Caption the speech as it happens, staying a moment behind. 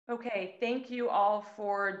Okay, thank you all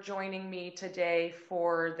for joining me today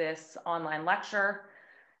for this online lecture.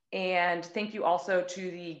 And thank you also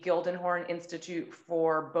to the Gildenhorn Institute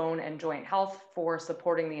for Bone and Joint Health for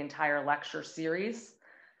supporting the entire lecture series.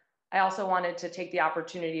 I also wanted to take the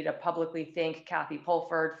opportunity to publicly thank Kathy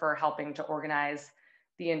Pulford for helping to organize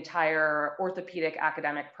the entire orthopedic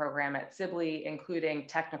academic program at Sibley, including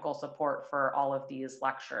technical support for all of these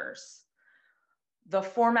lectures. The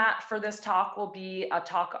format for this talk will be a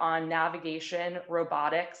talk on navigation,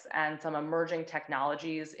 robotics, and some emerging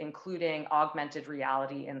technologies, including augmented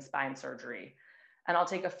reality in spine surgery. And I'll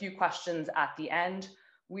take a few questions at the end.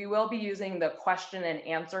 We will be using the question and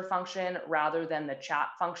answer function rather than the chat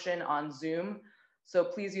function on Zoom. So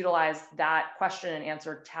please utilize that question and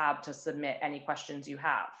answer tab to submit any questions you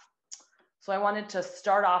have. So I wanted to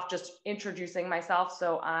start off just introducing myself.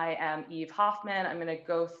 So I am Eve Hoffman. I'm going to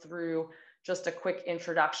go through just a quick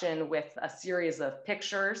introduction with a series of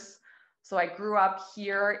pictures. So I grew up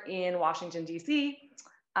here in Washington, D.C.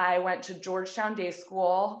 I went to Georgetown Day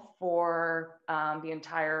School for the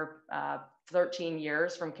entire 13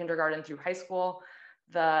 years from kindergarten through high school.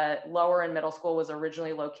 The lower and middle school was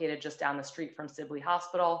originally located just down the street from Sibley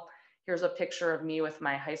Hospital. Here's a picture of me with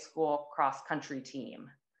my high school cross-country team.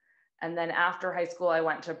 And then after high school, I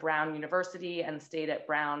went to Brown University and stayed at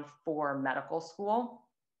Brown for medical school.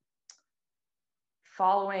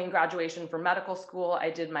 Following graduation from medical school, I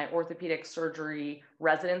did my orthopedic surgery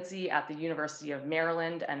residency at the University of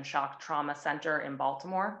Maryland and Shock Trauma Center in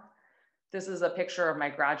Baltimore. This is a picture of my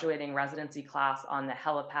graduating residency class on the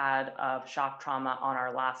helipad of shock trauma on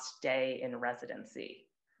our last day in residency.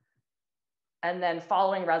 And then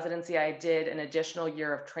following residency, I did an additional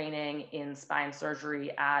year of training in spine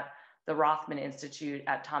surgery at the Hoffman Institute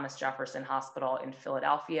at Thomas Jefferson Hospital in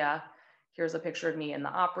Philadelphia. Here's a picture of me in the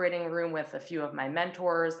operating room with a few of my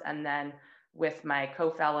mentors and then with my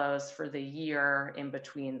co-fellows for the year in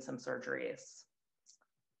between some surgeries.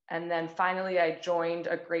 And then finally, I joined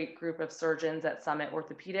a great group of surgeons at Summit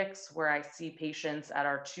Orthopedics, where I see patients at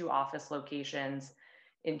our 2 office locations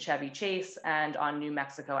in Chevy Chase and on New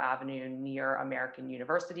Mexico Avenue near American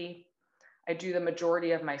University. I do the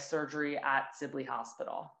majority of my surgery at Sibley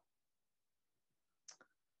Hospital.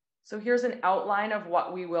 So here's an outline of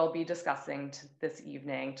what we will be discussing this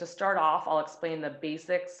evening. To start off, I'll explain the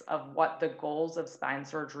basics of what the goals of spine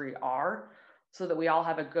surgery are so that we all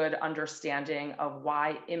have a good understanding of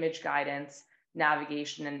why image guidance,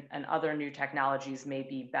 navigation, and other new technologies may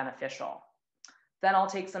be beneficial. Then I'll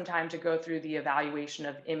take some time to go through the evaluation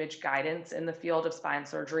of image guidance in the field of spine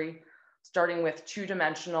surgery, starting with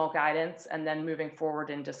 2-dimensional guidance and then moving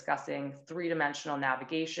forward in discussing 3-dimensional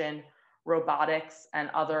navigation, robotics,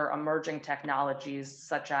 and other emerging technologies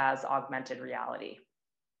such as augmented reality.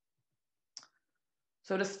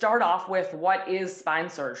 So to start off with, what is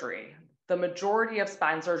spine surgery? The majority of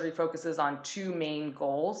spine surgery focuses on 2 main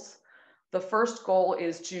goals. The first goal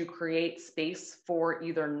is to create space for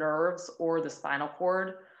either nerves or the spinal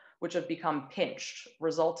cord, which have become pinched,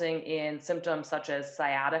 resulting in symptoms such as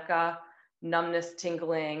sciatica, numbness,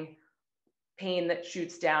 tingling, pain that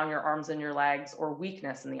shoots down your arms and your legs, or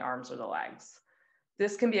weakness in the arms or the legs.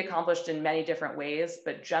 This can be accomplished in many different ways,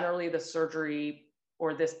 but generally the surgery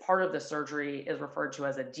or this part of the surgery is referred to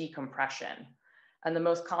as a decompression. And the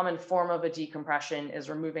most common form of a decompression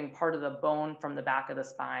is removing part of the bone from the back of the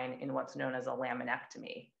spine in what's known as a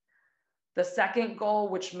laminectomy. The second goal,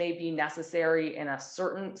 which may be necessary in a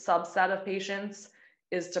certain subset of patients,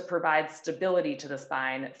 is to provide stability to the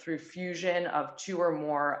spine through fusion of 2 or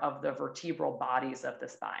more of the vertebral bodies of the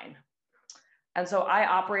spine. And so I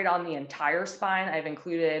operate on the entire spine. I've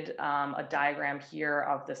included a diagram here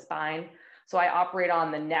of the spine. So I operate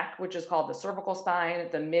on the neck, which is called the cervical spine,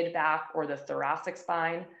 the mid-back or the thoracic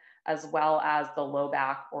spine, as well as the low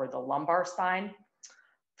back or the lumbar spine.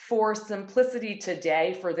 For simplicity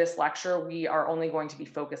today, for this lecture, we are only going to be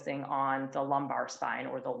focusing on the lumbar spine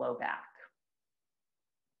or the low back.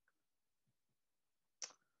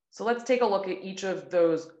 So let's take a look at each of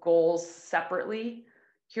those goals separately.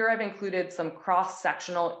 Here I've included some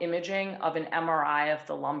cross-sectional imaging of an MRI of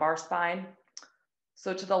the lumbar spine.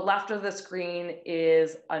 So to the left of the screen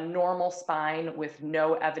is a normal spine with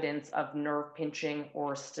no evidence of nerve pinching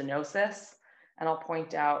or stenosis. And I'll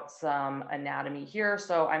point out some anatomy here.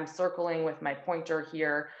 So I'm circling with my pointer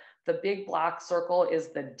here. The big black circle is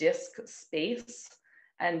the disc space.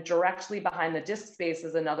 And directly behind the disc space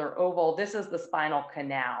is another oval. This is the spinal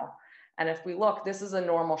canal. And if we look, this is a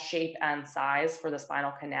normal shape and size for the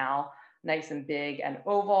spinal canal, nice and big and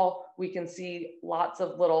oval. We can see lots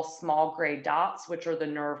of little small gray dots, which are the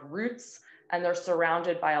nerve roots, and they're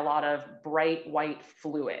surrounded by a lot of bright white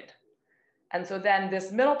fluid. And so then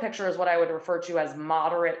this middle picture is what I would refer to as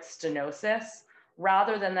moderate stenosis.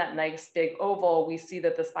 Rather than that nice big oval, we see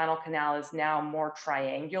that the spinal canal is now more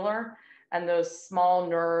triangular, and those small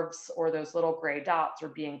nerves or those little gray dots are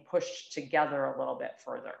being pushed together a little bit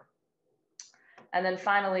further. And then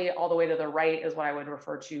finally, all the way to the right is what I would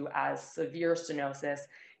refer to as severe stenosis.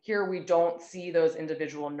 Here we don't see those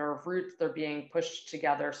individual nerve roots. They're being pushed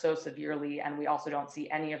together so severely, and we also don't see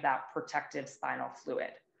any of that protective spinal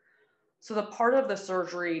fluid. So the part of the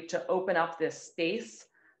surgery to open up this space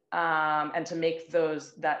and to make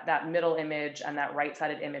that middle image and that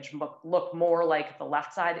right-sided image look more like the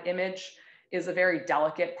left-side image is a very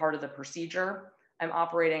delicate part of the procedure. I'm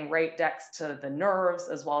operating right next to the nerves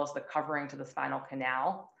as well as the covering to the spinal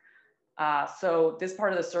canal. So this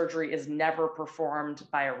part of the surgery is never performed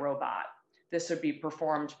by a robot. This would be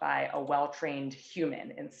performed by a well-trained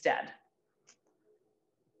human instead.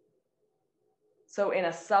 So in a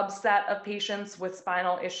subset of patients with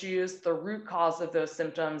spinal issues, the root cause of those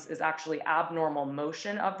symptoms is actually abnormal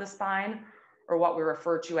motion of the spine, or what we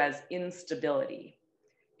refer to as instability.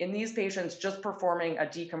 In these patients, just performing a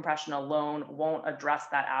decompression alone won't address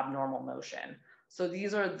that abnormal motion. So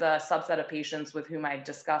these are the subset of patients with whom I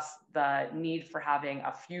discussed the need for having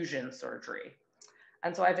a fusion surgery.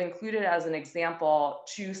 And so I've included as an example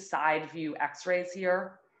 2 side view x-rays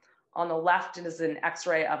here. On the left is an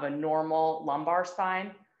x-ray of a normal lumbar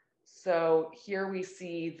spine. So here we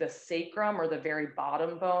see the sacrum, or the very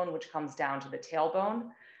bottom bone, which comes down to the tailbone.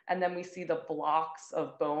 And then we see the blocks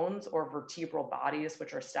of bones or vertebral bodies,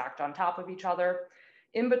 which are stacked on top of each other.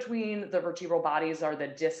 In between the vertebral bodies are the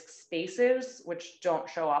disc spaces, which don't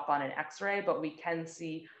show up on an x-ray, but we can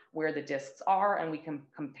see where the discs are, and we can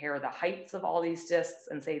compare the heights of all these discs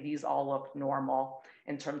and say these all look normal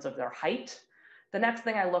in terms of their height. The next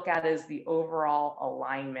thing I look at is the overall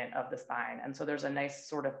alignment of the spine. And so there's a nice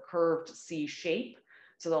sort of curved C shape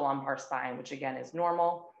to the lumbar spine, which again is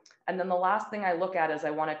normal. And then the last thing I look at is I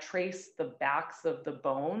want to trace the backs of the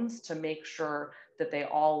bones to make sure that they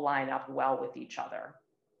all line up well with each other.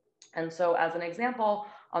 And so as an example,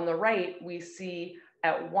 on the right, we see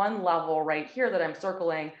at one level right here that I'm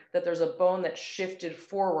circling that there's a bone that shifted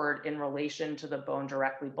forward in relation to the bone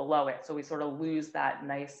directly below it. So we sort of lose that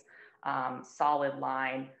nice solid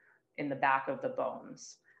line in the back of the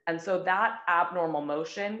bones. And so that abnormal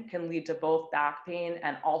motion can lead to both back pain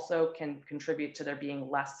and also can contribute to there being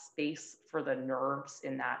less space for the nerves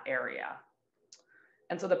in that area.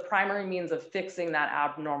 And so the primary means of fixing that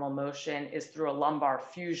abnormal motion is through a lumbar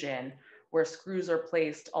fusion, where screws are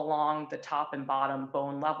placed along the top and bottom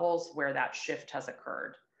bone levels where that shift has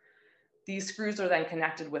occurred. These screws are then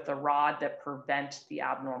connected with a rod that prevent the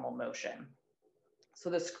abnormal motion. So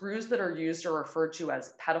the screws that are used are referred to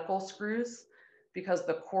as pedicle screws because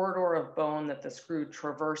the corridor of bone that the screw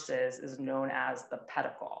traverses is known as the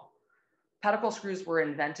pedicle. Pedicle screws were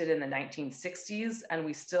invented in the 1960s, and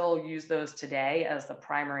we still use those today as the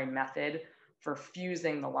primary method for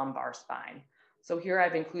fusing the lumbar spine. So here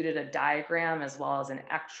I've included a diagram as well as an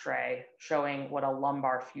x-ray showing what a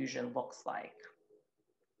lumbar fusion looks like.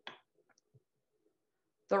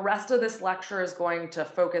 The rest of this lecture is going to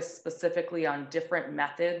focus specifically on different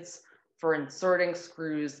methods for inserting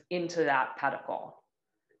screws into that pedicle.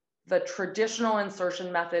 The traditional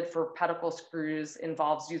insertion method for pedicle screws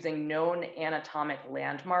involves using known anatomic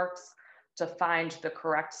landmarks to find the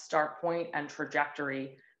correct start point and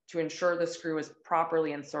trajectory to ensure the screw is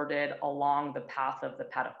properly inserted along the path of the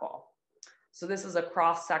pedicle. So this is a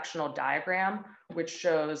cross-sectional diagram which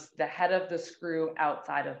shows the head of the screw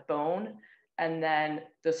outside of bone, and then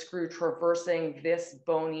the screw traversing this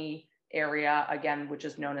bony area, again, which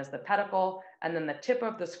is known as the pedicle, and then the tip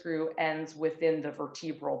of the screw ends within the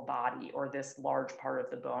vertebral body, or this large part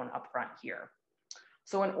of the bone up front here.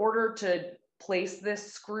 So in order to place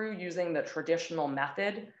this screw using the traditional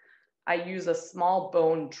method, I use a small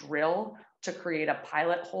bone drill to create a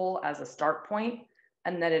pilot hole as a start point,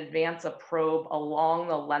 and then advance a probe along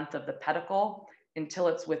the length of the pedicle until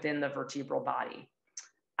it's within the vertebral body.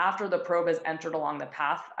 After the probe is entered along the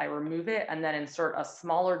path, I remove it and then insert a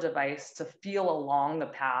smaller device to feel along the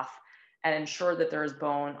path and ensure that there is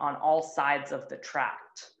bone on all sides of the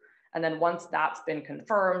tract. And then once that's been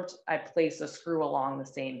confirmed, I place a screw along the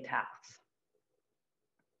same path.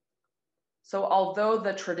 So although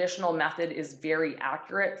the traditional method is very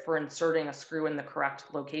accurate for inserting a screw in the correct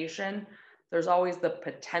location, there's always the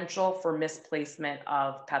potential for misplacement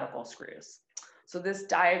of pedicle screws. So this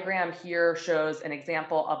diagram here shows an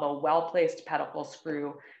example of a well-placed pedicle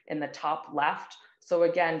screw in the top left. So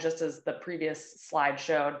again, just as the previous slide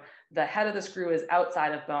showed, the head of the screw is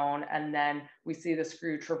outside of bone, and then we see the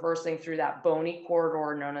screw traversing through that bony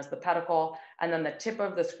corridor known as the pedicle, and then the tip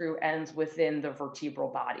of the screw ends within the vertebral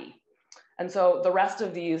body. And so the rest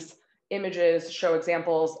of these images show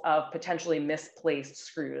examples of potentially misplaced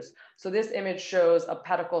screws. So this image shows a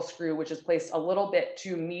pedicle screw which is placed a little bit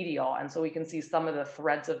too medial, and so we can see some of the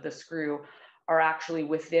threads of the screw are actually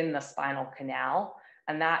within the spinal canal,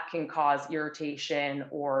 and that can cause irritation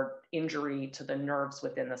or injury to the nerves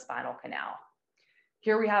within the spinal canal.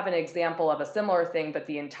 Here we have an example of a similar thing, but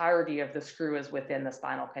the entirety of the screw is within the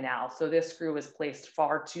spinal canal. So this screw is placed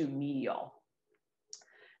far too medial.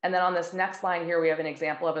 And then on this next line here, we have an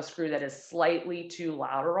example of a screw that is slightly too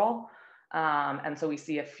lateral. And so we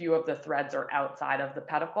see a few of the threads are outside of the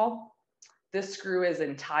pedicle. This screw is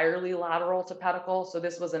entirely lateral to pedicle. So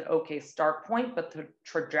this was an okay start point, but the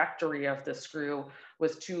trajectory of the screw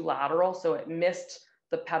was too lateral. So it missed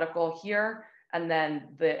the pedicle here. And then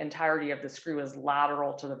the entirety of the screw is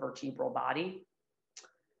lateral to the vertebral body.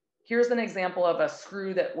 Here's an example of a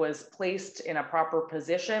screw that was placed in a proper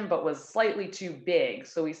position, but was slightly too big.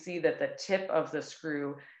 So we see that the tip of the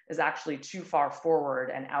screw is actually too far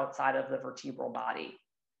forward and outside of the vertebral body.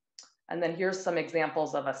 And then here's some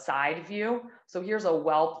examples of a side view. So here's a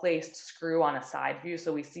well-placed screw on a side view.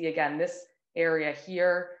 So we see again, this area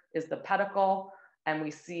here is the pedicle, and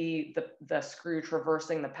we see the screw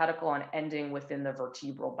traversing the pedicle and ending within the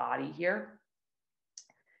vertebral body here.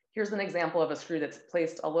 Here's an example of a screw that's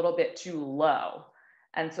placed a little bit too low.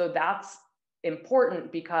 And so that's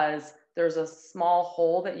important because there's a small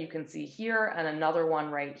hole that you can see here and another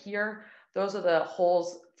one right here. Those are the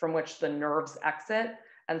holes from which the nerves exit.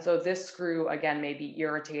 And so this screw, again, may be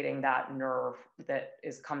irritating that nerve that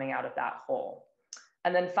is coming out of that hole.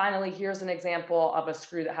 And then finally, here's an example of a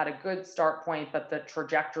screw that had a good start point, but the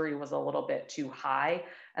trajectory was a little bit too high.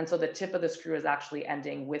 And so the tip of the screw is actually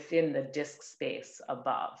ending within the disc space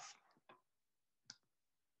above.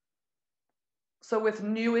 So with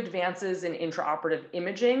new advances in intraoperative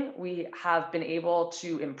imaging, we have been able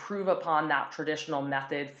to improve upon that traditional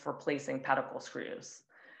method for placing pedicle screws.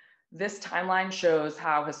 This timeline shows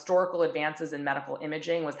how historical advances in medical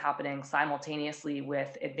imaging was happening simultaneously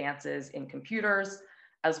with advances in computers,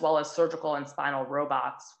 as well as surgical and spinal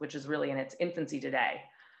robots, which is really in its infancy today.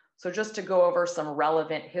 So just to go over some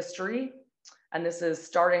relevant history, and this is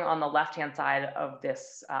starting on the left-hand side of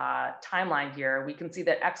this timeline here, we can see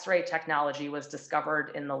that X-ray technology was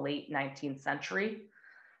discovered in the late 19th century.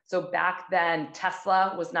 So back then,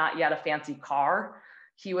 Tesla was not yet a fancy car.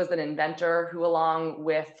 He was an inventor who, along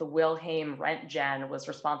with Wilhelm Röntgen, was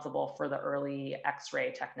responsible for the early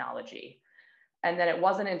X-ray technology. And then it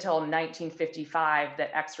wasn't until 1955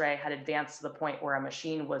 that X-ray had advanced to the point where a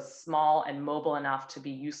machine was small and mobile enough to be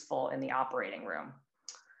useful in the operating room.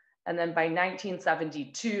 And then by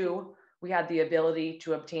 1972, we had the ability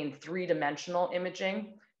to obtain three-dimensional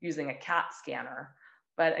imaging using a CAT scanner.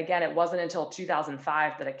 But again, it wasn't until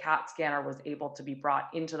 2005 that a CAT scanner was able to be brought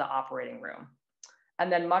into the operating room.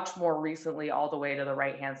 And then much more recently, all the way to the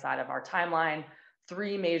right-hand side of our timeline,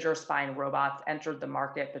 three major spine robots entered the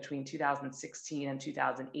market between 2016 and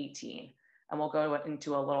 2018. And we'll go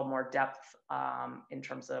into a little more depth in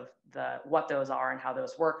terms of what those are and how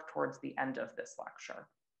those work towards the end of this lecture.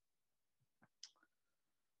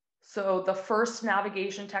 So the first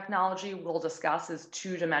navigation technology we'll discuss is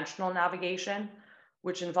two-dimensional navigation,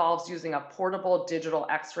 which involves using a portable digital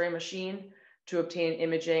X-ray machine to obtain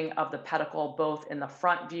imaging of the pedicle both in the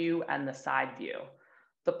front view and the side view.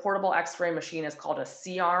 The portable X-ray machine is called a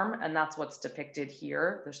C-arm, and that's what's depicted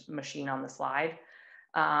here, this machine on the slide.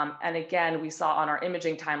 And again, we saw on our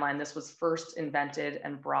imaging timeline, this was first invented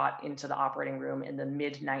and brought into the operating room in the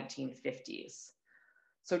mid-1950s.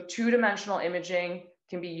 So two-dimensional imaging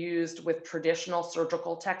can be used with traditional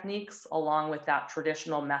surgical techniques, along with that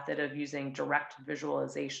traditional method of using direct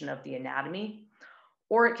visualization of the anatomy,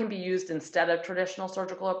 or it can be used instead of traditional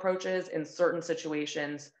surgical approaches in certain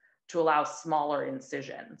situations to allow smaller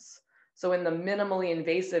incisions. So in the minimally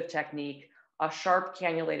invasive technique, a sharp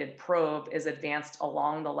cannulated probe is advanced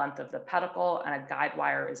along the length of the pedicle and a guide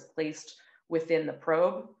wire is placed within the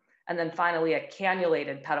probe. And then finally, a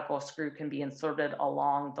cannulated pedicle screw can be inserted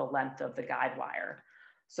along the length of the guide wire.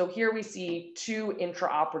 So here we see two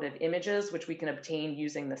intraoperative images, which we can obtain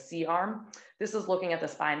using the C-arm. This is looking at the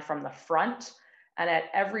spine from the front, and at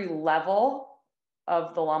every level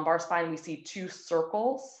of the lumbar spine, we see two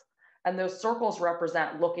circles. And those circles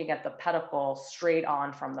represent looking at the pedicle straight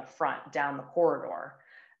on from the front down the corridor.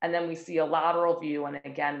 And then we see a lateral view. And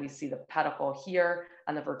again, we see the pedicle here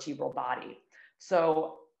and the vertebral body.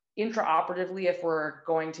 So intraoperatively, if we're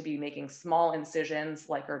going to be making small incisions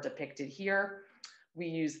like are depicted here, We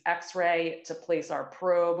use X-ray to place our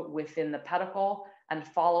probe within the pedicle and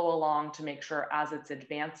follow along to make sure as it's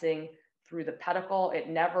advancing through the pedicle, it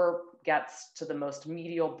never gets to the most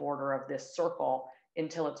medial border of this circle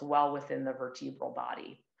until it's well within the vertebral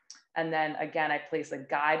body. And then again, I place a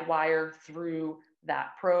guide wire through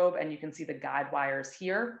that probe, and you can see the guide wires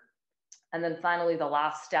here. And then finally, the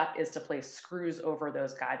last step is to place screws over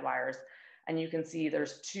those guide wires. And you can see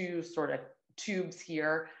there's two sort of tubes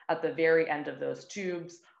here. At the very end of those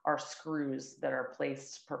tubes are screws that are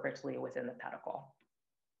placed perfectly within the pedicle.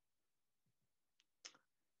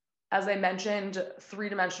 As I mentioned,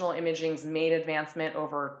 three-dimensional imaging's main advancement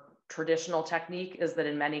over traditional technique is that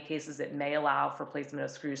in many cases it may allow for placement of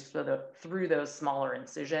screws through those smaller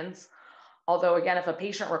incisions. Although again, if a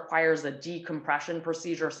patient requires a decompression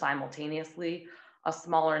procedure simultaneously, a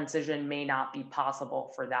smaller incision may not be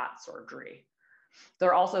possible for that surgery. There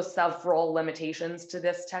are also several limitations to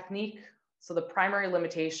this technique. So the primary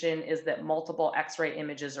limitation is that multiple X-ray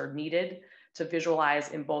images are needed to visualize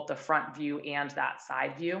in both the front view and that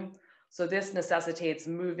side view. So this necessitates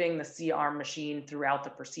moving the C-arm machine throughout the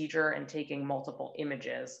procedure and taking multiple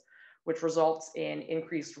images, which results in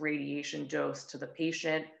increased radiation dose to the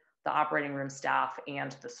patient, the operating room staff,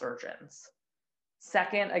 and the surgeons.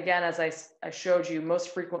 Second, again, as I showed you,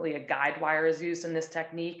 most frequently a guide wire is used in this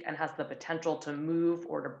technique and has the potential to move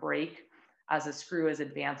or to break as a screw is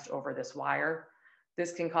advanced over this wire.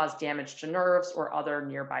 This can cause damage to nerves or other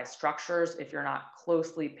nearby structures if you're not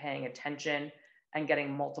closely paying attention and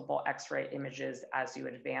getting multiple X-ray images as you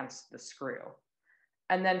advance the screw.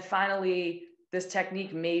 And then finally, this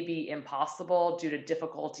technique may be impossible due to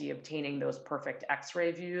difficulty obtaining those perfect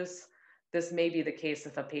X-ray views. This may be the case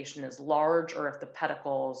if a patient is large or if the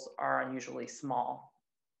pedicles are unusually small.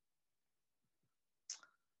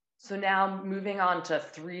 So now moving on to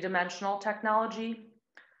three-dimensional technology.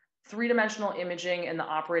 Three-dimensional imaging in the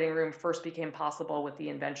operating room first became possible with the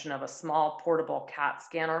invention of a small portable CAT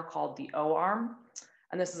scanner called the O-arm.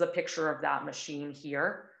 And this is a picture of that machine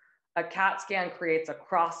here. A CAT scan creates a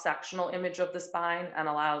cross-sectional image of the spine and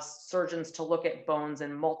allows surgeons to look at bones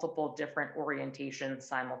in multiple different orientations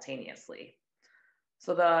simultaneously.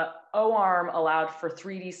 So the O-arm allowed for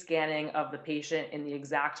 3D scanning of the patient in the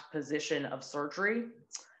exact position of surgery.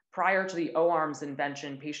 Prior to the O-arm's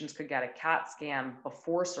invention, patients could get a CAT scan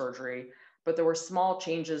before surgery, but there were small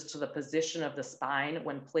changes to the position of the spine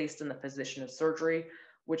when placed in the position of surgery,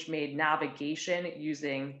 which made navigation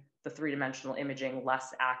using the three-dimensional imaging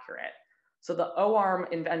less accurate. So the O-arm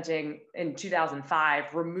inventing in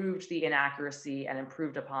 2005 removed the inaccuracy and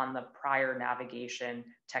improved upon the prior navigation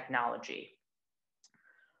technology.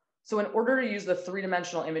 So in order to use the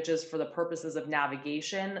three-dimensional images for the purposes of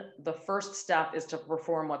navigation, the first step is to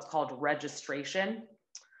perform what's called registration.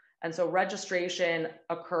 And so registration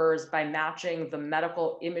occurs by matching the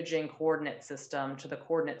medical imaging coordinate system to the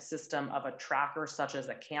coordinate system of a tracker, such as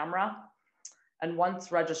a camera. And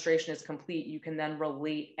once registration is complete, you can then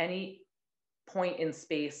relate any point in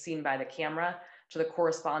space seen by the camera to the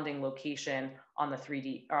corresponding location on the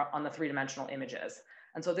three-dimensional images.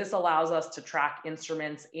 And so this allows us to track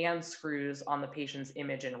instruments and screws on the patient's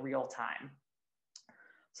image in real time.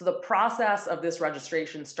 So the process of this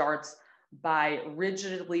registration starts by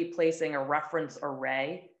rigidly placing a reference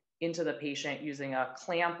array into the patient using a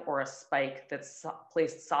clamp or a spike that's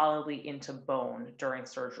placed solidly into bone during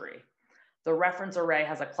surgery. The reference array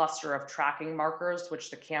has a cluster of tracking markers which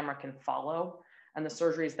the camera can follow, and the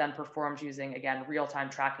surgery is then performed using, again, real-time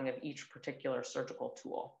tracking of each particular surgical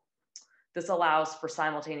tool. This allows for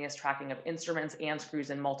simultaneous tracking of instruments and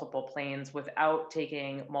screws in multiple planes without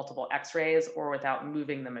taking multiple X-rays or without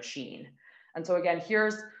moving the machine. And so again,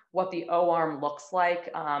 here's what the O-arm looks like,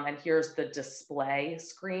 and here's the display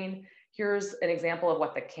screen. Here's an example of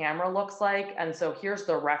what the camera looks like. And so here's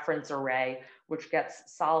the reference array, which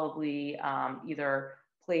gets solidly either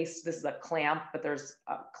placed, this is a clamp, but there's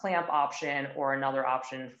a clamp option or another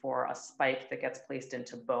option for a spike that gets placed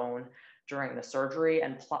into bone during the surgery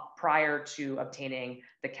and prior to obtaining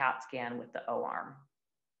the CAT scan with the O-arm.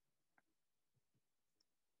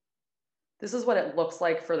 This is what it looks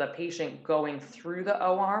like for the patient going through the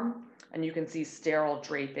O-arm, and you can see sterile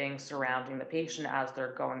draping surrounding the patient as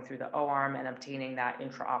they're going through the O-arm and obtaining that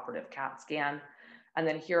intraoperative CAT scan. And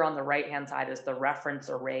then here on the right-hand side is the reference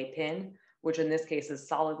array pin, which in this case is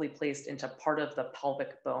solidly placed into part of the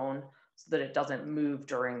pelvic bone so that it doesn't move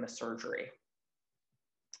during the surgery.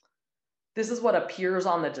 This is what appears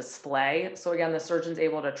on the display. So again, the surgeon's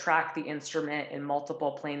able to track the instrument in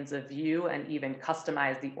multiple planes of view and even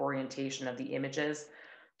customize the orientation of the images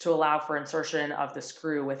to allow for insertion of the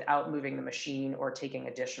screw without moving the machine or taking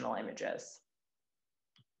additional images.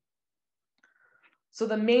 So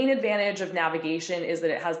the main advantage of navigation is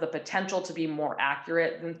that it has the potential to be more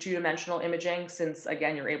accurate than two-dimensional imaging, since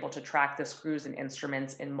again, you're able to track the screws and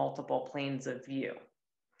instruments in multiple planes of view.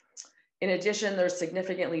 In addition, there's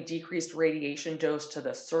significantly decreased radiation dose to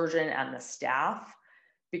the surgeon and the staff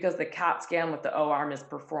because the CAT scan with the O-arm is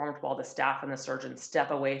performed while the staff and the surgeon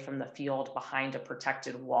step away from the field behind a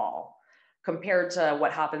protected wall, compared to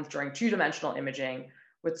what happens during two-dimensional imaging,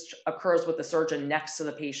 which occurs with the surgeon next to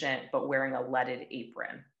the patient, but wearing a leaded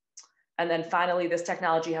apron. And then finally, this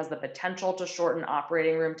technology has the potential to shorten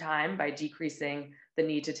operating room time by decreasing the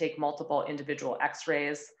need to take multiple individual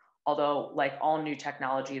x-rays. Although, like all new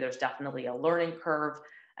technology, there's definitely a learning curve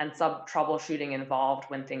and some troubleshooting involved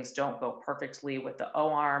when things don't go perfectly with the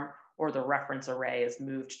O-arm or the reference array is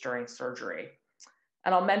moved during surgery.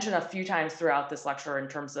 And I'll mention a few times throughout this lecture in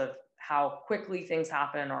terms of how quickly things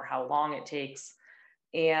happen or how long it takes.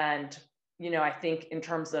 And, I think in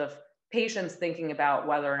terms of patients thinking about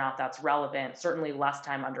whether or not that's relevant, certainly less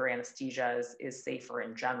time under anesthesia is safer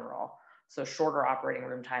in general. So shorter operating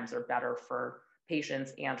room times are better for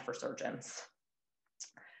patients and for surgeons.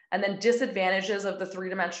 And then disadvantages of the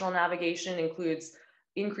three-dimensional navigation includes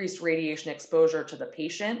increased radiation exposure to the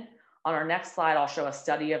patient. On our next slide, I'll show a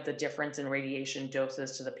study of the difference in radiation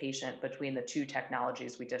doses to the patient between the two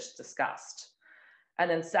technologies we just discussed. And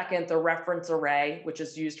then second, the reference array, which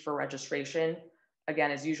is used for registration, again,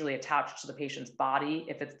 is usually attached to the patient's body.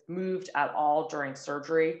 If it's moved at all during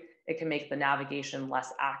surgery, it can make the navigation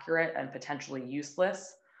less accurate and potentially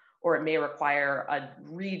useless, or it may require a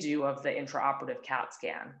redo of the intraoperative CAT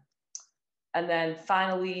scan. And then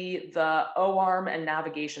finally, the O-arm and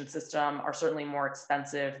navigation system are certainly more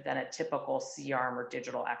expensive than a typical C-arm or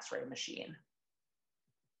digital X-ray machine.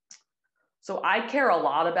 So I care a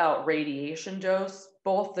lot about radiation dose,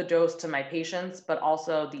 both the dose to my patients, but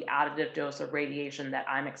also the additive dose of radiation that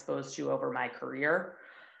I'm exposed to over my career.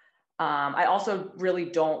 I also really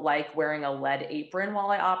don't like wearing a lead apron while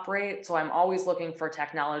I operate. So I'm always looking for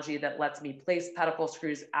technology that lets me place pedicle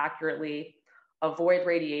screws accurately, avoid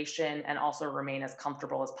radiation, and also remain as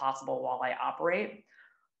comfortable as possible while I operate.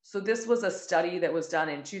 So this was a study that was done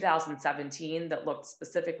in 2017 that looked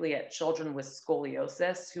specifically at children with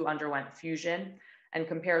scoliosis who underwent fusion and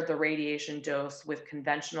compared the radiation dose with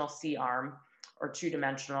conventional C-arm or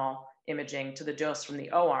two-dimensional imaging to the dose from the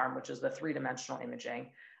O-arm, which is the three-dimensional imaging.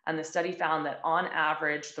 And the study found that on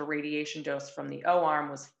average, the radiation dose from the O-arm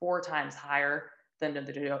was 4 times higher than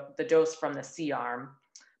the dose from the C-arm.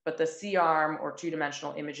 But the C-arm or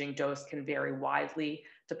two-dimensional imaging dose can vary widely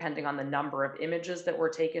depending on the number of images that were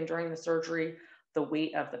taken during the surgery, the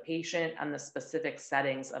weight of the patient, and the specific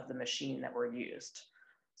settings of the machine that were used.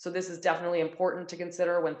 So this is definitely important to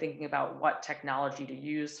consider when thinking about what technology to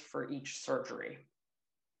use for each surgery.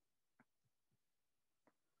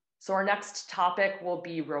 So our next topic will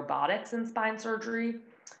be robotics in spine surgery.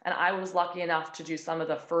 And I was lucky enough to do some of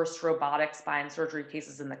the first robotic spine surgery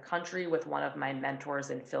cases in the country with one of my mentors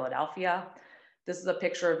in Philadelphia. This is a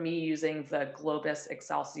picture of me using the Globus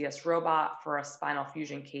Excelsius robot for a spinal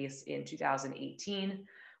fusion case in 2018,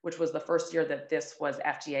 which was the first year that this was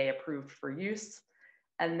FDA approved for use.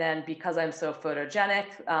 And then because I'm so photogenic,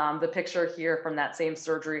 the picture here from that same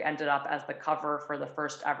surgery ended up as the cover for the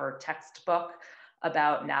first ever textbook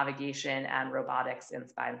about navigation and robotics in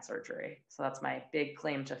spine surgery. So that's my big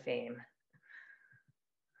claim to fame.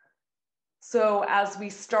 So as we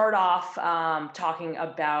start off talking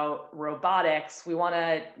about robotics, we want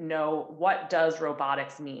to know, what does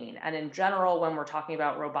robotics mean? And in general, when we're talking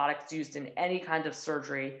about robotics used in any kind of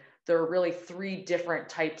surgery, there are really 3 different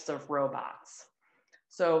types of robots.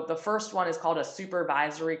 So the first one is called a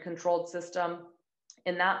supervisory controlled system.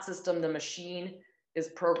 In that system, the machine is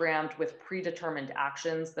programmed with predetermined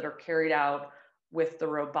actions that are carried out with the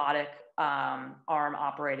robotic arm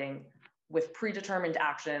operating with predetermined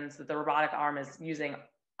actions that the robotic arm is using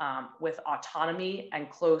with autonomy and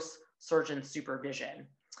close surgeon supervision.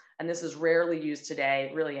 And this is rarely used today,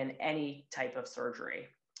 really in any type of surgery.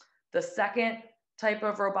 The second type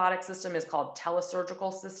of robotic system is called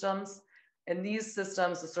telesurgical systems. In these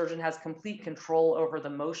systems, the surgeon has complete control over the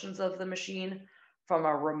motions of the machine from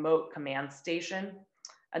a remote command station.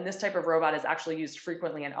 And this type of robot is actually used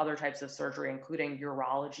frequently in other types of surgery, including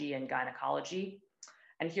urology and gynecology.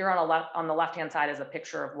 And here on the left-hand side is a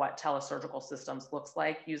picture of what telesurgical systems looks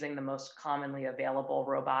like using the most commonly available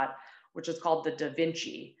robot, which is called the Da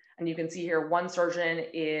Vinci. And you can see here, one surgeon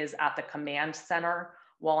is at the command center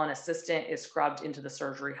while an assistant is scrubbed into the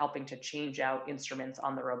surgery, helping to change out instruments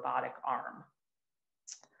on the robotic arm.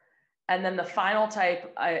 And then the final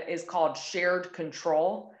type is called shared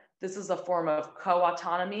control. This is a form of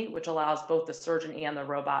co-autonomy, which allows both the surgeon and the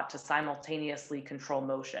robot to simultaneously control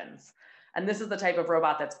motions. And this is the type of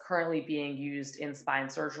robot that's currently being used in spine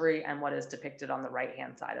surgery and what is depicted on the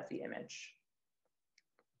right-hand side of the image.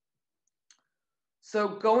 So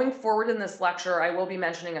going forward in this lecture, I will be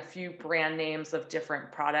mentioning a few brand names of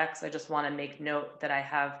different products. I just want to make note that I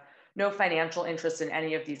have no financial interest in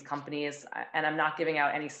any of these companies, and I'm not giving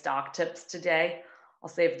out any stock tips today. I'll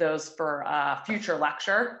save those for a future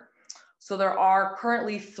lecture. So there are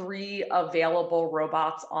currently 3 available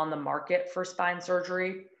robots on the market for spine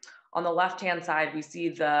surgery. On the left-hand side, we see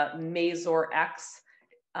the Mazor X,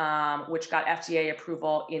 which got FDA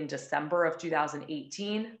approval in December of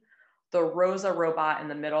 2018. The Rosa robot in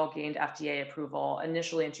the middle gained FDA approval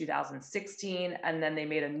initially in 2016, and then they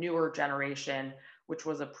made a newer generation, which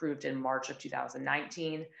was approved in March of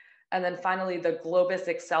 2019. And then finally, the Globus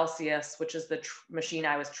Excelsius, which is the machine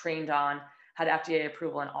I was trained on, had FDA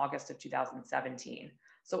approval in August of 2017.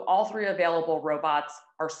 So all 3 available robots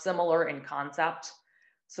are similar in concept.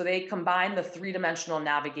 So they combine the 3-dimensional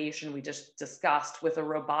navigation we just discussed with a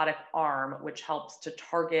robotic arm, which helps to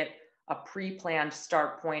target a pre-planned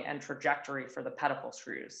start point and trajectory for the pedicle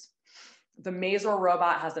screws. The Mazor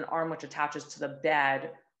robot has an arm which attaches to the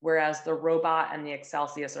bed, whereas the robot and the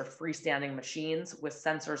Excelsius are freestanding machines with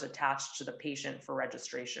sensors attached to the patient for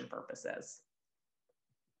registration purposes.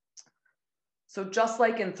 So just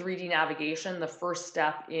like in 3D navigation, the first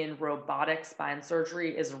step in robotic spine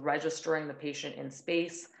surgery is registering the patient in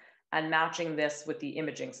space and matching this with the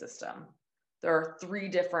imaging system. There are 3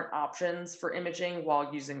 different options for imaging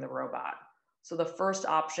while using the robot. So the first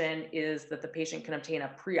option is that the patient can obtain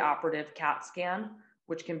a preoperative CAT scan,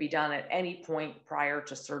 which can be done at any point prior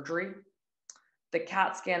to surgery. The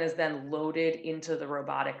CAT scan is then loaded into the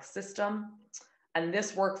robotic system. And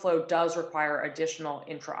this workflow does require additional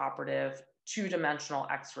intraoperative 2-dimensional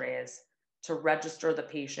x-rays to register the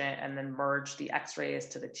patient and then merge the x-rays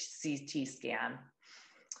to the CT scan.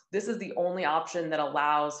 This is the only option that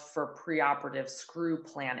allows for preoperative screw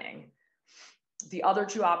planning. The other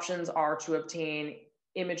 2 options are to obtain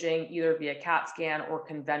imaging either via CAT scan or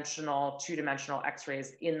conventional 2-dimensional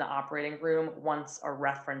x-rays in the operating room once a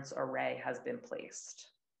reference array has been placed.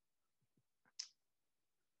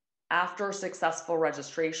 After successful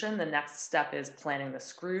registration, the next step is planning the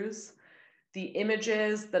screws. The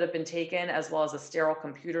images that have been taken, as well as a sterile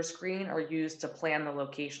computer screen, are used to plan the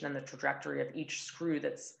location and the trajectory of each screw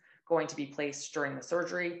that's going to be placed during the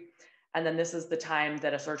surgery. And then this is the time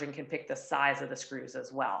that a surgeon can pick the size of the screws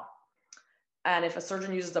as well. And if a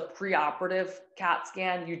surgeon uses a preoperative CAT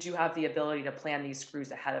scan, you do have the ability to plan these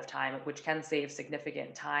screws ahead of time, which can save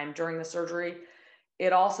significant time during the surgery.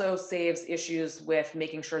 It also saves issues with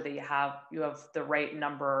making sure that you have the right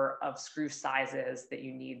number of screw sizes that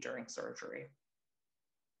you need during surgery.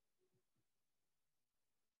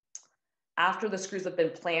 After the screws have been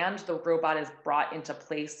planned, the robot is brought into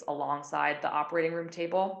place alongside the operating room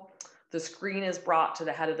table. The screen is brought to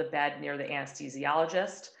the head of the bed near the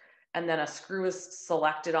anesthesiologist, and then a screw is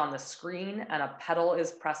selected on the screen and a pedal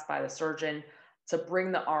is pressed by the surgeon to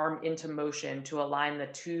bring the arm into motion to align the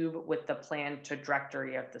tube with the planned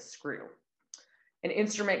trajectory of the screw. An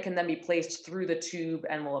instrument can then be placed through the tube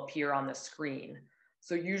and will appear on the screen.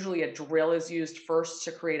 So usually a drill is used first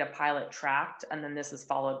to create a pilot tract, and then this is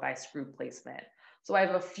followed by screw placement. So I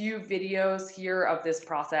have a few videos here of this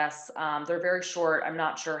process. They're very short. I'm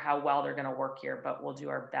not sure how well they're gonna work here, but we'll do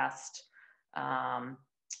our best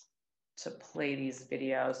to play these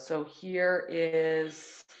videos. So here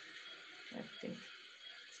is, I think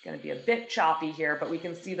it's going to be a bit choppy here, but we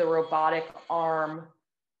can see the robotic arm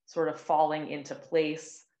sort of falling into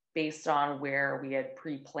place based on where we had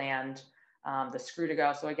pre-planned the screw to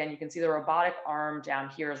go. So again, you can see the robotic arm down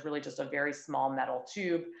here is really just a very small metal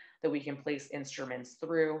tube that we can place instruments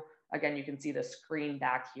through. Again, you can see the screen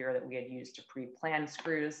back here that we had used to pre-plan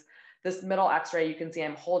screws. This middle x-ray, you can see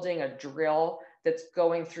I'm holding a drill that's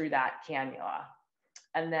going through that cannula.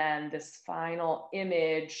 And then this final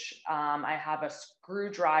image, I have a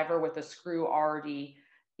screwdriver with a screw already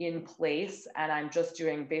in place, and I'm just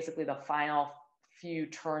doing basically the final few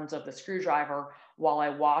turns of the screwdriver while I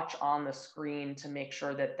watch on the screen to make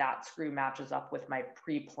sure that that screw matches up with my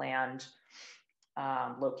pre-planned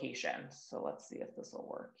location. So let's see if this will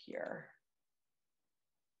work here.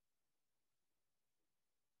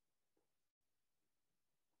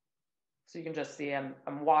 So you can just see I'm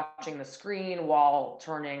watching the screen while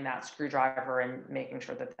turning that screwdriver and making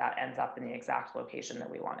sure that that ends up in the exact location that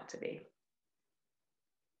we want it to be.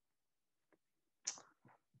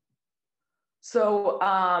 So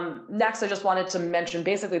next, I just wanted to mention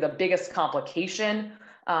basically the biggest complication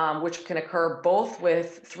which can occur both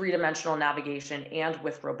with three-dimensional navigation and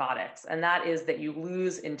with robotics. And that is that you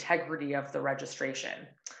lose integrity of the registration.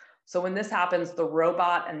 So when this happens, the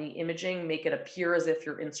robot and the imaging make it appear as if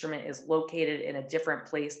your instrument is located in a different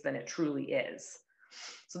place than it truly is.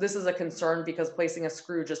 So this is a concern because placing a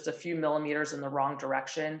screw just a few millimeters in the wrong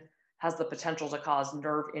direction has the potential to cause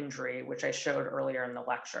nerve injury, which I showed earlier in the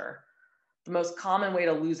lecture. The most common way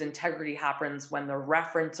to lose integrity happens when the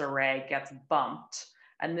reference array gets bumped,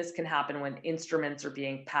 and this can happen when instruments are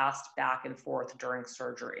being passed back and forth during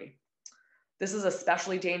surgery. This is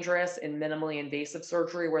especially dangerous in minimally invasive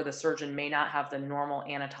surgery where the surgeon may not have the normal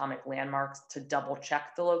anatomic landmarks to double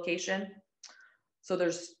check the location. So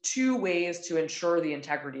there's two ways to ensure the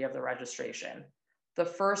integrity of the registration. The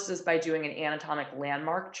first is by doing an anatomic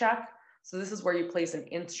landmark check. So this is where you place an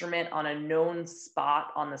instrument on a known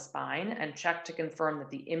spot on the spine and check to confirm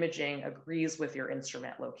that the imaging agrees with your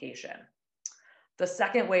instrument location. The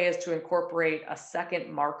second way is to incorporate a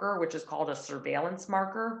second marker, which is called a surveillance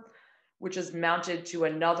marker, which is mounted to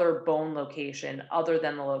another bone location other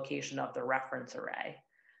than the location of the reference array.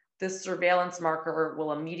 This surveillance marker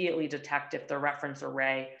will immediately detect if the reference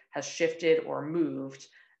array has shifted or moved,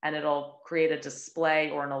 and it'll create a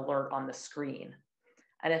display or an alert on the screen.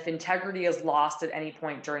 And if integrity is lost at any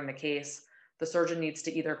point during the case, the surgeon needs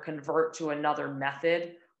to either convert to another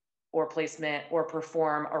method or placement or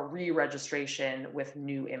perform a re-registration with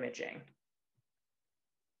new imaging.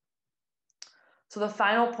 So the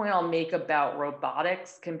final point I'll make about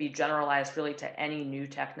robotics can be generalized really to any new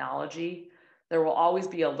technology. There will always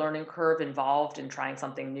be a learning curve involved in trying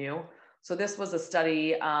something new. So this was a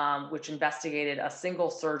study which investigated a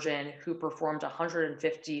single surgeon who performed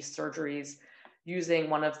 150 surgeries using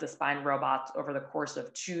one of the spine robots over the course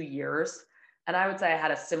of 2 years. And I would say I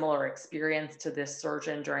had a similar experience to this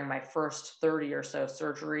surgeon during my first 30 or so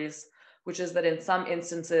surgeries, which is that in some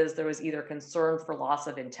instances, there was either concern for loss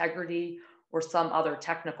of integrity or some other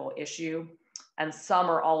technical issue, and some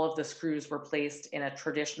or all of the screws were placed in a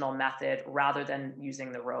traditional method rather than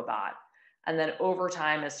using the robot. And then over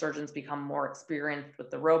time, as surgeons become more experienced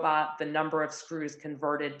with the robot, the number of screws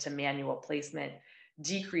converted to manual placement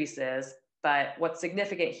decreases. But what's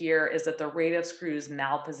significant here is that the rate of screws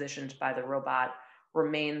malpositioned by the robot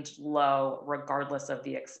remained low regardless of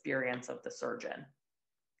the experience of the surgeon.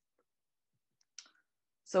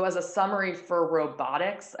 So as a summary for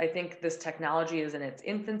robotics, I think this technology is in its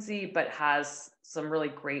infancy, but has some really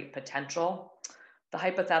great potential. The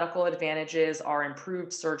hypothetical advantages are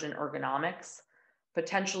improved surgeon ergonomics,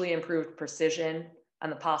 potentially improved precision, and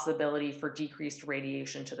the possibility for decreased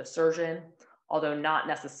radiation to the surgeon, although not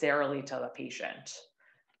necessarily to the patient.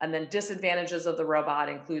 And then disadvantages of the robot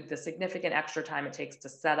include the significant extra time it takes to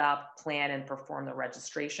set up, plan, and perform the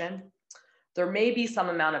registration. There may be some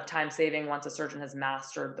amount of time saving once a surgeon has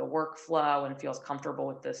mastered the workflow and feels comfortable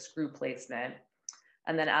with the screw placement.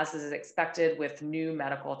 And then as is expected with new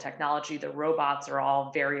medical technology, the robots are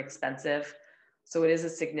all very expensive. So it is a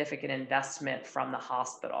significant investment from the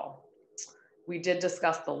hospital. We did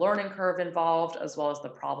discuss the learning curve involved, as well as the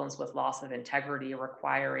problems with loss of integrity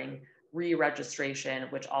requiring re-registration,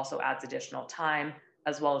 which also adds additional time,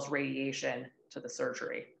 as well as radiation to the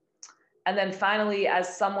surgery. And then finally,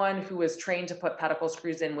 as someone who is trained to put pedicle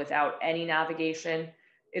screws in without any navigation,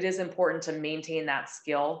 it is important to maintain that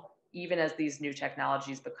skill, even as these new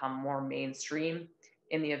technologies become more mainstream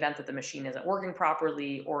in the event that the machine isn't working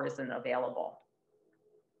properly or isn't available.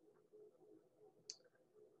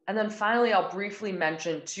 And then finally, I'll briefly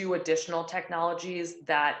mention two additional technologies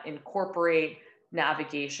that incorporate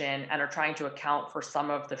navigation and are trying to account for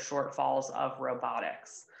some of the shortfalls of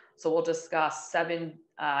robotics. So we'll discuss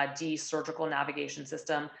 7D surgical navigation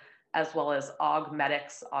system, as well as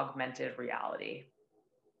Augmetics, augmented reality.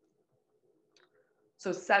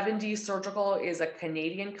 So 7D Surgical is a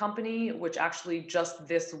Canadian company, which actually just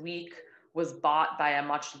this week was bought by a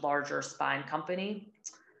much larger spine company.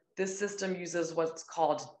 This system uses what's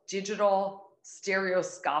called digital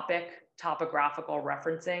stereoscopic topographical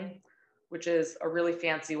referencing, which is a really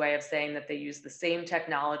fancy way of saying that they use the same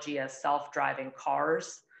technology as self-driving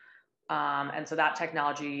cars. And so that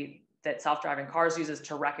technology that self-driving cars uses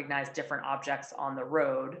to recognize different objects on the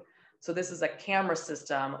road. So this is a camera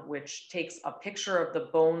system which takes a picture of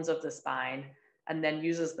the bones of the spine and then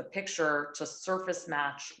uses the picture to surface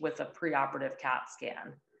match with a preoperative CAT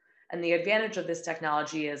scan. And the advantage of this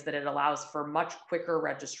technology is that it allows for much quicker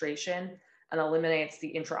registration and eliminates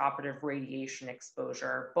the intraoperative radiation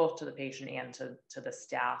exposure, both to the patient and to the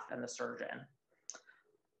staff and the surgeon.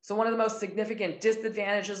 So one of the most significant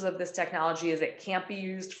disadvantages of this technology is it can't be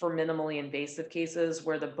used for minimally invasive cases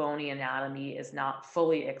where the bony anatomy is not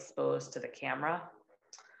fully exposed to the camera.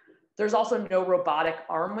 There's also no robotic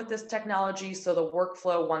arm with this technology, so the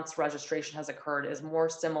workflow once registration has occurred is more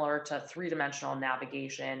similar to three-dimensional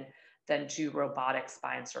navigation than to robotic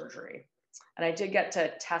spine surgery. And I did get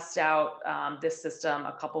to test out this system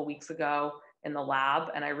a couple weeks ago in the lab,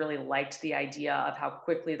 and I really liked the idea of how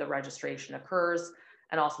quickly the registration occurs,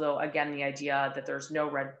 and also, again, the idea that there's no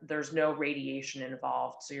radiation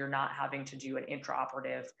involved, so you're not having to do an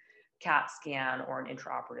intraoperative CAT scan or an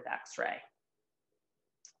intraoperative X-ray.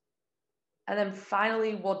 And then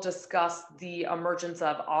finally, we'll discuss the emergence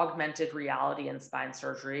of augmented reality in spine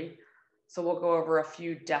surgery. So we'll go over a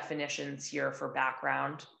few definitions here for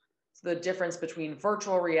background. So the difference between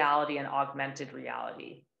virtual reality and augmented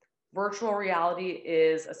reality. Virtual reality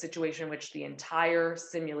is a situation in which the entire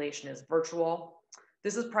simulation is virtual.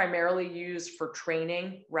 This is primarily used for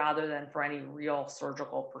training rather than for any real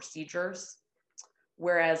surgical procedures.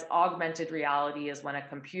 Whereas augmented reality is when a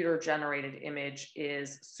computer-generated image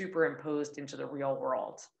is superimposed into the real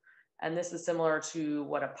world. And this is similar to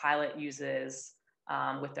what a pilot uses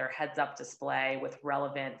with their heads-up display with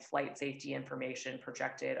relevant flight safety information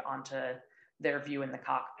projected onto their view in the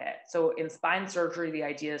cockpit. So in spine surgery, the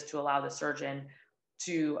idea is to allow the surgeon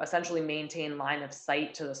to essentially maintain line of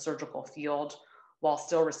sight to the surgical field while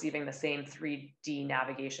still receiving the same 3D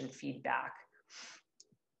navigation feedback.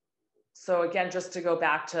 So again, just to go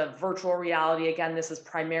back to virtual reality, again, this is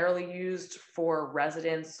primarily used for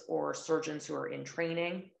residents or surgeons who are in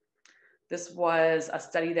training. This was a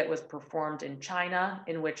study that was performed in China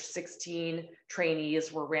in which 16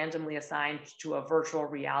 trainees were randomly assigned to a virtual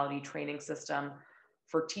reality training system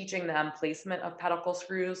for teaching them placement of pedicle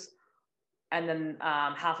screws. And then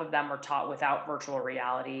half of them were taught without virtual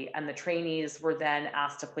reality. And the trainees were then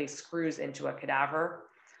asked to place screws into a cadaver.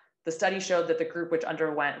 The study showed that the group which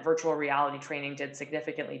underwent virtual reality training did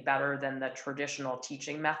significantly better than the traditional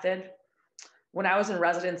teaching method. When I was in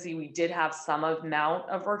residency, we did have some amount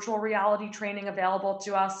of virtual reality training available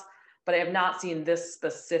to us, but I have not seen this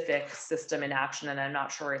specific system in action, and I'm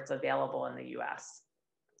not sure it's available in the US,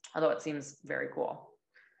 although it seems very cool.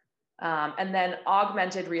 And then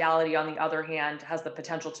augmented reality, on the other hand, has the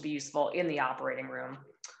potential to be useful in the operating room.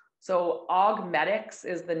 So Augmetics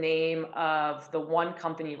is the name of the one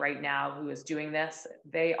company right now who is doing this.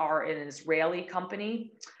 They are an Israeli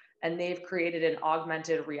company, and they've created an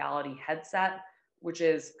augmented reality headset, which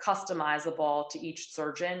is customizable to each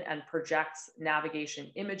surgeon and projects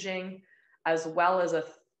navigation imaging, as well as a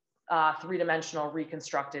three-dimensional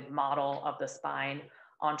reconstructed model of the spine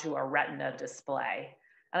onto a retina display.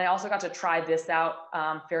 And I also got to try this out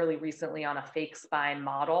fairly recently on a fake spine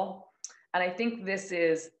model. And I think this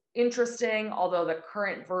is interesting, although the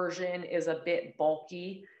current version is a bit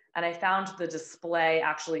bulky. And I found the display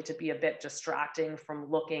actually to be a bit distracting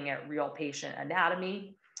from looking at real patient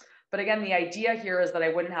anatomy. But again, the idea here is that I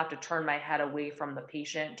wouldn't have to turn my head away from the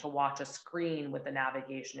patient to watch a screen with the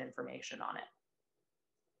navigation information on it.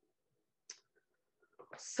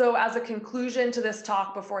 So as a conclusion to this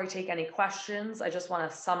talk, before I take any questions, I just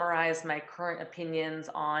want to summarize my current opinions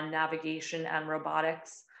on navigation and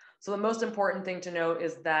robotics. So the most important thing to note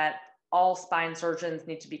is that all spine surgeons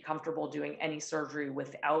need to be comfortable doing any surgery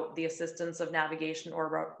without the assistance of navigation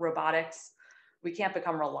or robotics. We can't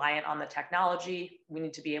become reliant on the technology. We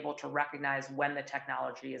need to be able to recognize when the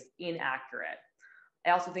technology is inaccurate.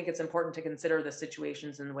 I also think it's important to consider the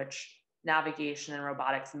situations in which navigation and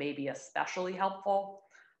robotics may be especially helpful.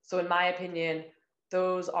 So in my opinion,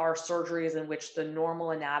 those are surgeries in which the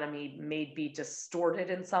normal anatomy may be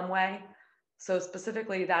distorted in some way. So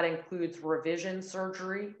specifically, that includes revision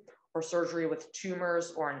surgery or surgery with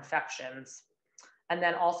tumors or infections. And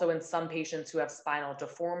then also in some patients who have spinal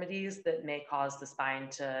deformities that may cause the spine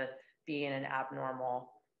to be in an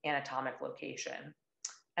abnormal anatomic location.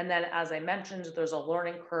 And then, as I mentioned, there's a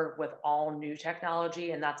learning curve with all new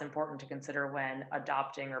technology, and that's important to consider when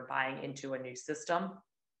adopting or buying into a new system.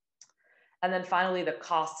 And then finally, the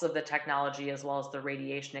costs of the technology as well as the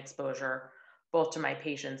radiation exposure, both to my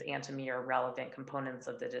patients and to me, are relevant components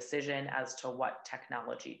of the decision as to what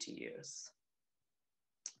technology to use.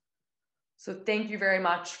 So thank you very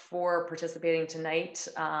much for participating tonight.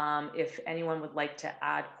 If anyone would like to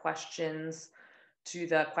add questions to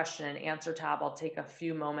the question and answer tab, I'll take a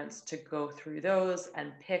few moments to go through those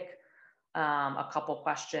and pick a couple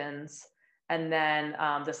questions. And then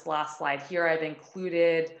this last slide here, I've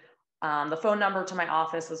included the phone number to my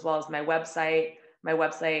office as well as my website. My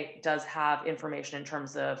website does have information in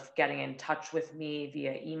terms of getting in touch with me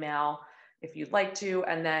via email if you'd like to.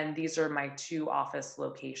 And then these are my 2 office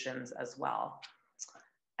locations as well.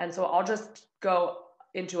 And so I'll just go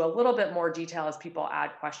into a little bit more detail as people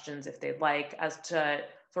add questions if they'd like as to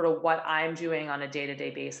sort of what I'm doing on a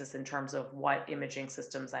day-to-day basis in terms of what imaging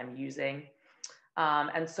systems I'm using.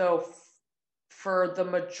 And so for the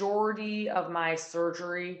majority of my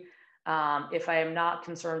surgery, if I am not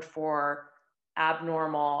concerned for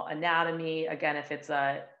abnormal anatomy, again, if it's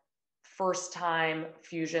a first time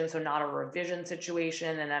fusion, so not a revision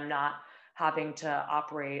situation, and I'm not having to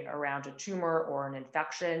operate around a tumor or an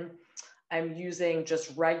infection, I'm using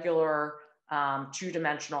just regular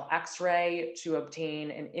two-dimensional X-ray to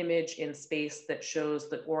obtain an image in space that shows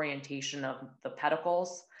the orientation of the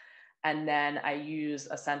pedicles. And then I use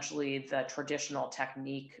essentially the traditional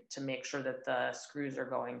technique to make sure that the screws are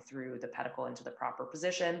going through the pedicle into the proper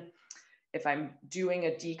position. If I'm doing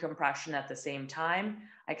a decompression at the same time,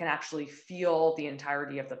 I can actually feel the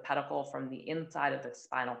entirety of the pedicle from the inside of the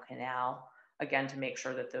spinal canal, again, to make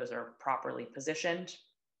sure that those are properly positioned.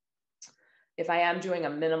 If I am doing a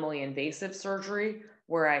minimally invasive surgery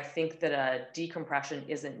where I think that a decompression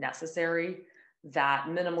isn't necessary, that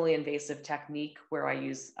minimally invasive technique where I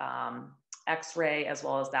use X-ray as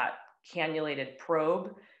well as that cannulated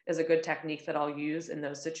probe is a good technique that I'll use in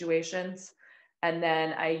those situations. And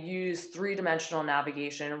then I use three-dimensional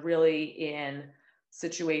navigation really in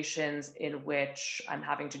situations in which I'm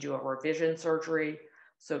having to do a revision surgery.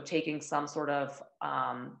 So taking some sort of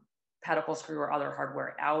pedicle screw or other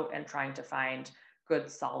hardware out and trying to find good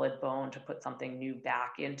solid bone to put something new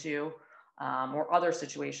back into, or other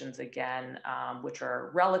situations, again, which are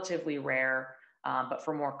relatively rare, but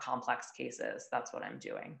for more complex cases, that's what I'm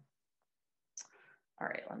doing. All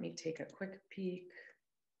right, let me take a quick peek.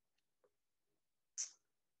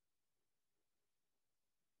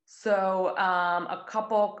 So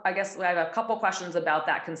I guess I have a couple questions about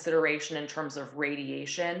that consideration in terms of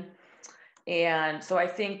radiation. And so I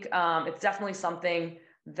think it's definitely something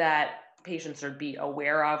that patients should be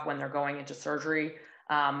aware of when they're going into surgery.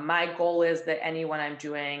 My goal is that anyone I'm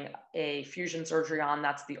doing a fusion surgery on,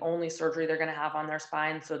 that's the only surgery they're going to have on their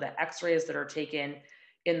spine. So the X-rays that are taken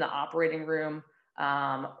in the operating room,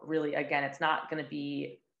 really, again, it's not going to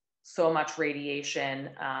be so much radiation,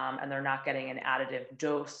 and they're not getting an additive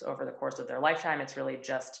dose over the course of their lifetime. It's really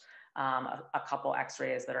just a couple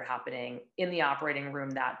X-rays that are happening in the operating room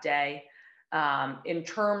that day. In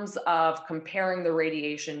terms of comparing the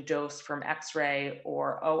radiation dose from X-ray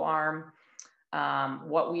or O-arm,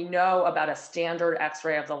 what we know about a standard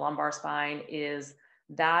X-ray of the lumbar spine is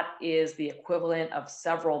that is the equivalent of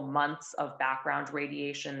several months of background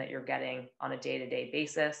radiation that you're getting on a day-to-day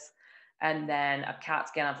basis. And then a CAT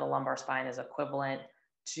scan of the lumbar spine is equivalent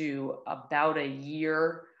to about a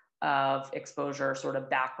year of exposure, sort of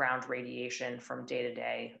background radiation from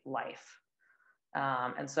day-to-day life.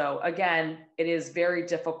 And so again, it is very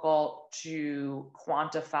difficult to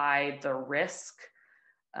quantify the risk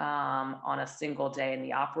on a single day in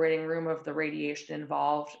the operating room of the radiation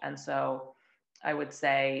involved. And so I would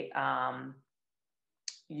say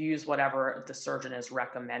use whatever the surgeon is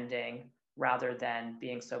recommending rather than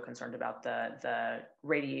being so concerned about the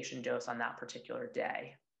radiation dose on that particular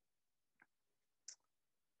day.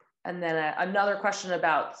 And then another question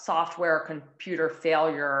about software computer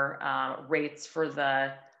failure rates for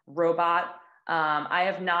the robot. I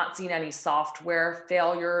have not seen any software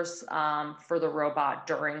failures for the robot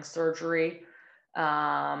during surgery.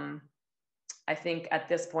 I think at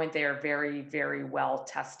this point they are very, very well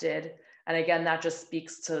tested. And again, that just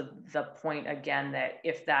speaks to the point again that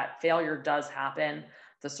if that failure does happen,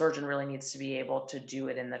 the surgeon really needs to be able to do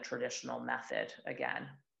it in the traditional method again.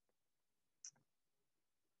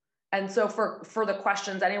 And so for the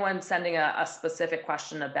questions, anyone sending a specific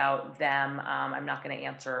question about them, I'm not going to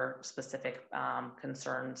answer specific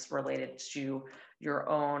concerns related to your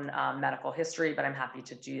own medical history, but I'm happy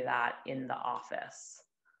to do that in the office.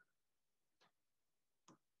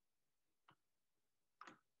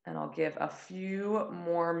 And I'll give a few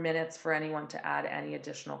more minutes for anyone to add any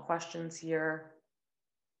additional questions here.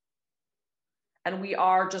 And we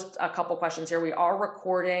are just a couple questions here. We are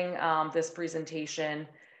recording this presentation,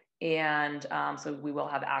 and so we will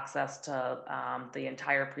have access to the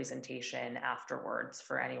entire presentation afterwards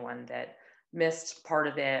for anyone that missed part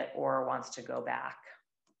of it or wants to go back.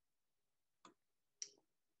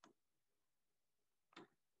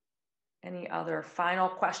 Any other final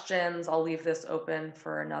questions? I'll leave this open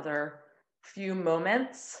for another few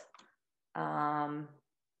moments. I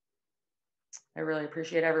really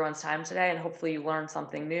appreciate everyone's time today, and hopefully you learned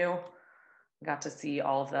something new. Got to see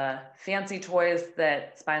all the fancy toys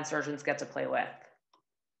that spine surgeons get to play with.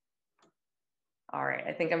 All right,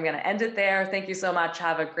 I think I'm going to end it there. Thank you so much.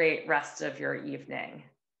 Have a great rest of your evening.